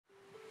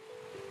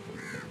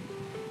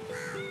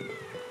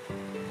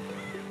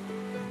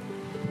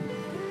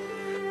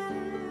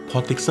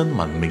Port Dickson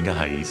聞名嘅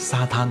係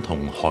沙灘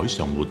同海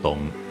上活動，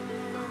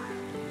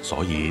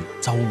所以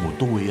週末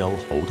都會有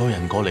好多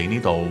人過嚟呢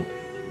度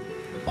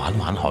玩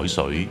玩海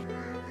水、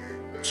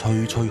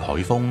吹吹海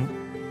風、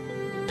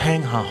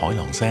聽下海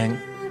浪聲，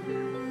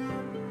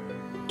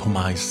同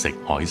埋食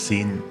海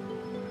鮮。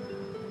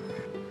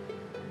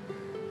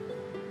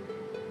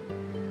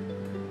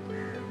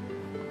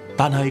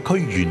但係佢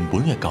原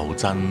本嘅舊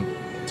鎮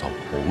就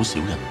好少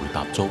人會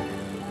踏足。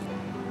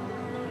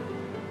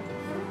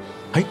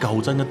喺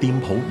舊鎮嘅店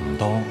鋪唔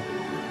多，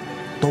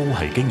都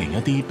係經營一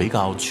啲比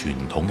較傳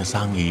統嘅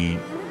生意，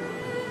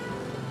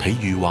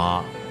譬如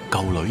話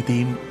舊旅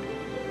店、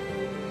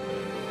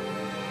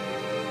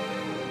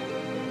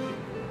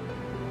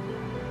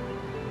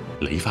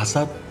理髮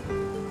室、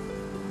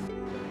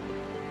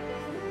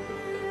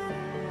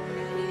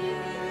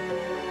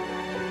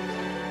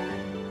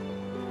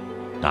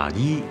牙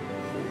醫、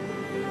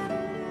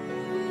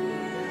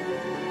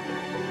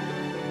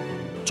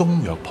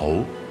中藥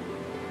鋪、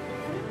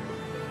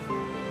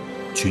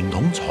傳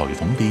統裁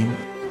縫店，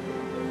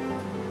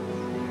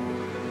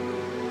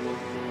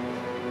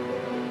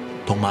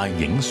同埋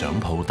影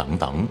相鋪等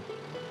等。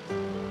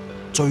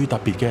最特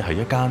別嘅係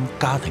一間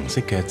家庭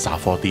式嘅雜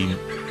貨店，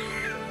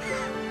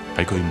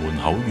喺佢門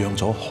口養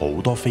咗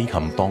好多飛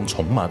禽當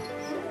寵物。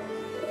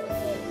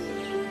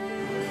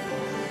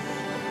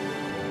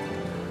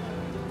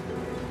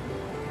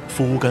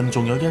附近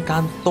仲有一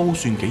間都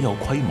算幾有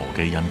規模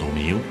嘅印度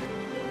廟，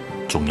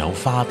仲有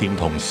花店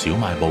同小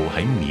賣部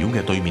喺廟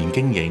嘅對面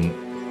經營。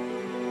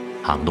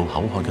行到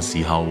口渴嘅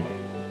時候，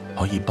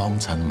可以幫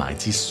襯買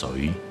支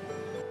水。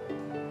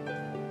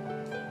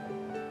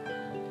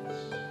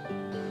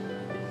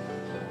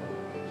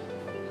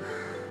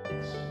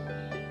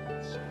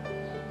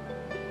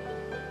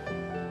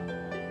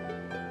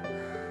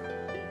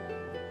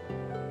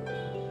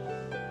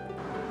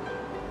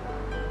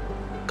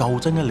舊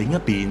鎮嘅另一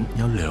邊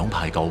有2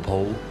排舊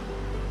鋪，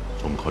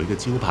從佢嘅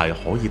招牌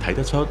可以睇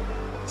得出，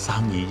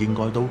生意應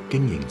該都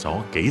經營咗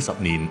幾十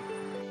年。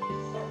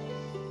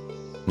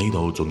呢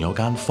度仲有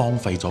間荒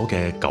廢咗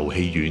嘅舊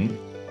戲院，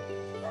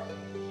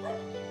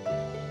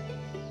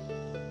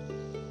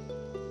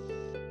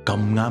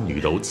咁啱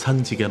遇到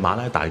親切嘅馬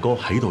拉大哥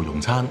喺度用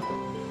餐，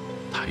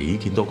睇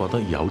見都覺得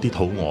有啲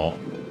肚餓，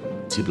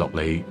接落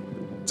嚟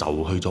就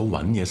去咗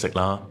揾嘢食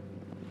啦。